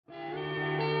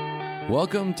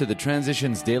Welcome to the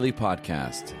Transitions Daily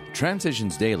podcast.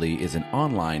 Transitions Daily is an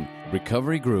online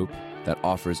recovery group that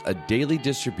offers a daily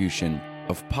distribution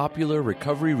of popular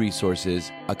recovery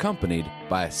resources accompanied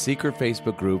by a secret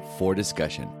Facebook group for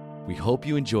discussion. We hope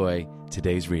you enjoy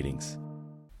today's readings.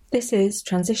 This is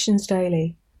Transitions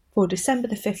Daily for December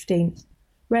the 15th,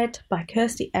 read by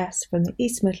Kirsty S. from the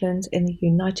East Midlands in the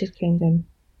United Kingdom.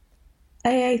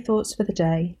 AA Thoughts for the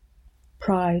Day.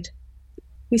 Pride.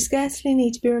 We scarcely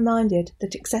need to be reminded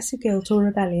that excessive guilt or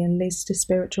rebellion leads to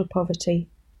spiritual poverty,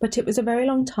 but it was a very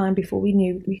long time before we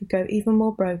knew we could go even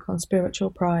more broke on spiritual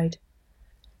pride.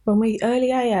 When we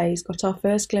early AAs got our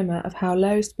first glimmer of how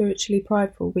low spiritually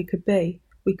prideful we could be,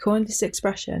 we coined this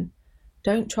expression,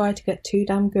 "Don't try to get too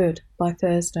damn good by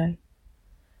Thursday."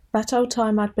 That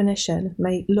old-time admonition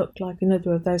may look like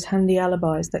another of those handy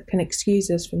alibis that can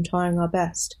excuse us from trying our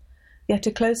best, yet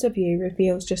a closer view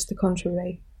reveals just the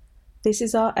contrary. This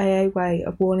is our AA way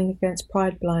of warning against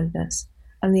pride blindness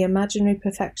and the imaginary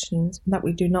perfections that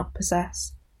we do not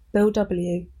possess. Bill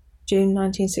W., June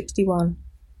 1961.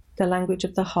 The Language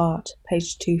of the Heart,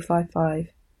 page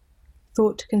 255.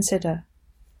 Thought to consider.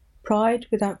 Pride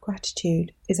without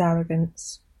gratitude is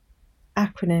arrogance.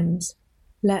 Acronyms.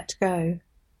 Let go.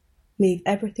 Leave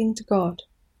everything to God.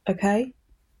 Okay?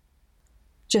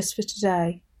 Just for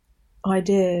today.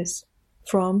 Ideas.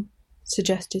 From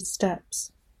Suggested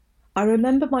Steps. I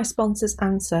remember my sponsor's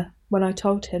answer when I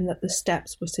told him that the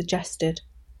steps were suggested.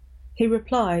 He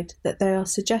replied that they are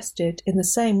suggested in the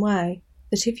same way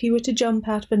that if you were to jump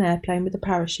out of an airplane with a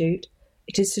parachute,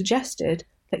 it is suggested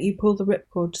that you pull the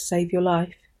ripcord to save your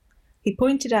life. He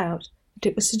pointed out that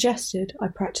it was suggested I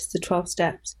practice the 12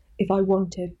 steps if I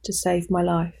wanted to save my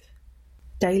life.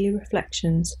 Daily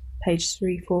Reflections, page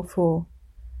 344.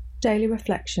 Daily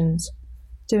Reflections.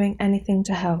 Doing anything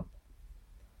to help.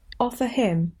 Offer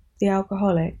him, the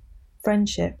alcoholic,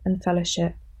 friendship and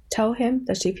fellowship. Tell him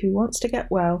that if he wants to get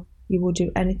well, you will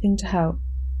do anything to help.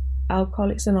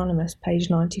 Alcoholics Anonymous, page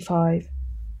 95.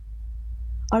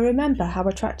 I remember how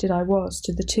attracted I was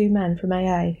to the two men from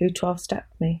AA who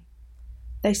 12-stepped me.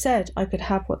 They said I could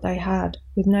have what they had,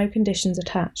 with no conditions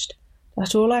attached,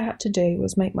 that all I had to do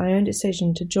was make my own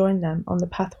decision to join them on the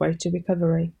pathway to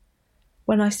recovery.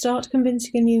 When I start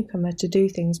convincing a newcomer to do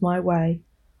things my way,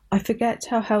 I forget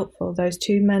how helpful those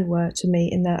two men were to me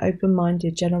in their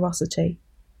open-minded generosity.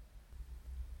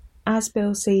 As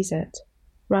Bill sees it,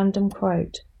 random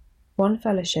quote, one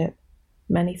fellowship,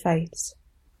 many faiths.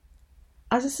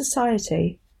 As a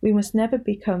society, we must never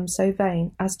become so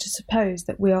vain as to suppose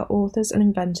that we are authors and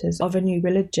inventors of a new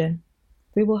religion.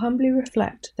 We will humbly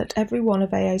reflect that every one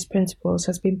of AA's principles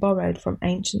has been borrowed from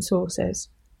ancient sources.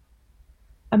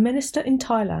 A minister in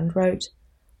Thailand wrote,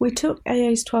 "We took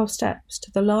AA's 12 steps to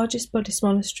the largest Buddhist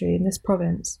monastery in this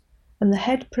province, and the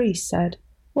head priest said,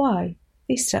 'Why,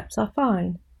 these steps are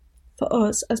fine. For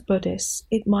us as Buddhists,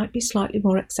 it might be slightly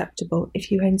more acceptable if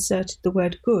you inserted the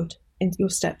word good into your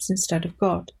steps instead of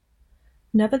God.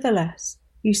 Nevertheless,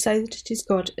 you say that it is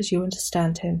God as you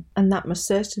understand him, and that must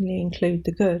certainly include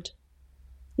the good.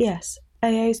 Yes,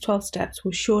 AA's 12 steps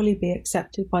will surely be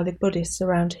accepted by the Buddhists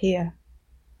around here.'"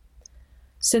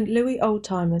 St. Louis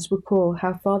old-timers recall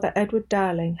how Father Edward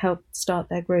Dowling helped start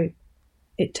their group.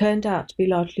 It turned out to be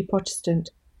largely Protestant,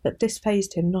 but this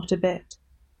fazed him not a bit.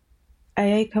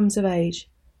 AA Comes of Age,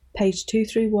 page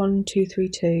 231 and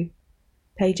 232,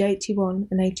 page 81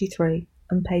 and 83,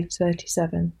 and page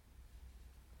 37.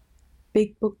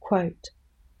 Big Book Quote.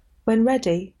 When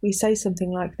ready, we say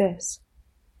something like this.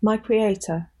 "My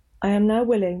Creator, I am now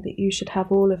willing that you should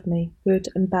have all of me, good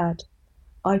and bad.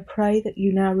 I pray that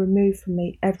you now remove from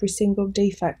me every single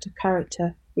defect of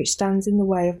character which stands in the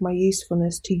way of my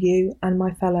usefulness to you and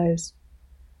my fellows.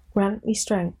 Grant me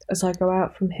strength as I go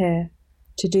out from here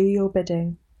to do your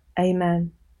bidding.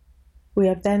 Amen." We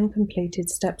have then completed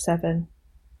step 7.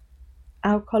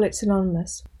 Alcoholics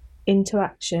Anonymous, Into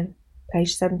Action,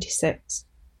 page 76.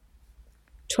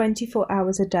 24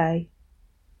 hours a day.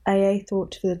 AA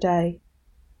Thought for the Day.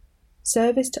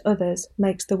 Service to others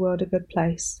makes the world a good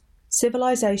place.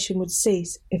 Civilization would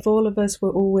cease if all of us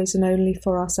were always and only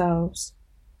for ourselves.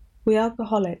 We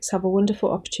alcoholics have a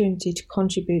wonderful opportunity to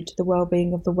contribute to the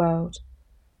well-being of the world.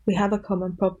 We have a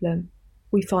common problem.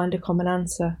 We find a common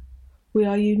answer. We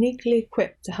are uniquely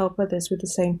equipped to help others with the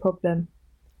same problem.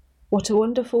 What a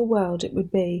wonderful world it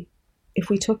would be if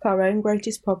we took our own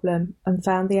greatest problem and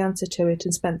found the answer to it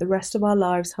and spent the rest of our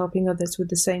lives helping others with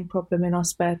the same problem in our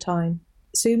spare time.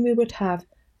 Soon we would have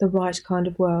the right kind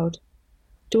of world.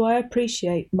 Do I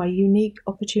appreciate my unique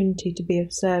opportunity to be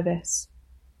of service?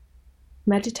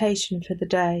 Meditation for the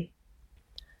day.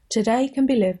 Today can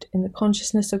be lived in the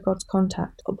consciousness of God's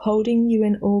contact, upholding you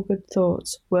in all good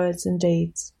thoughts, words and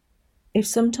deeds. If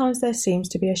sometimes there seems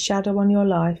to be a shadow on your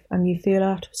life and you feel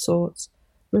out of sorts,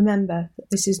 remember that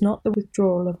this is not the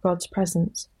withdrawal of God's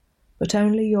presence, but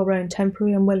only your own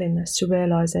temporary unwillingness to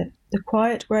realise it. The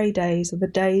quiet grey days are the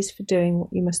days for doing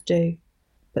what you must do,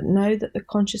 but know that the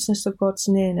consciousness of God's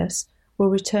nearness will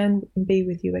return and be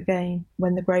with you again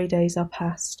when the grey days are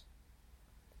past.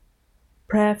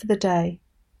 Prayer for the day.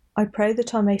 I pray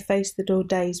that I may face the dull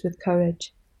days with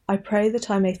courage. I pray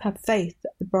that I may have faith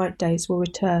that the bright days will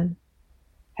return.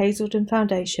 Hazelden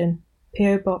Foundation,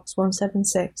 P.O. Box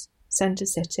 176, Centre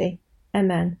City,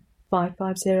 MN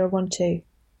 55012.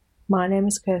 My name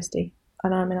is Kirsty,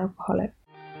 and I'm an alcoholic.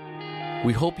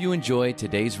 We hope you enjoyed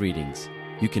today's readings.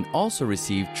 You can also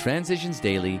receive Transitions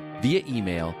Daily via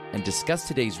email and discuss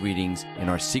today's readings in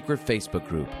our secret Facebook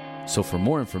group. So for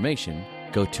more information,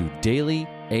 go to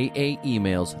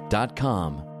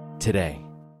dailyaaemails.com today.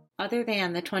 Other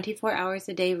than the 24 hours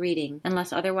a day reading,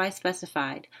 unless otherwise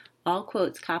specified, all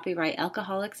quotes copyright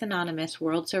Alcoholics Anonymous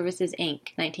World Services,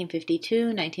 Inc., 1952,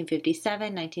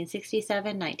 1957,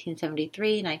 1967,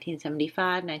 1973,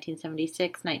 1975,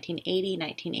 1976, 1980,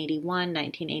 1981,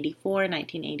 1984,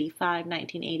 1985,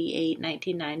 1988,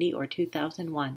 1990, or 2001.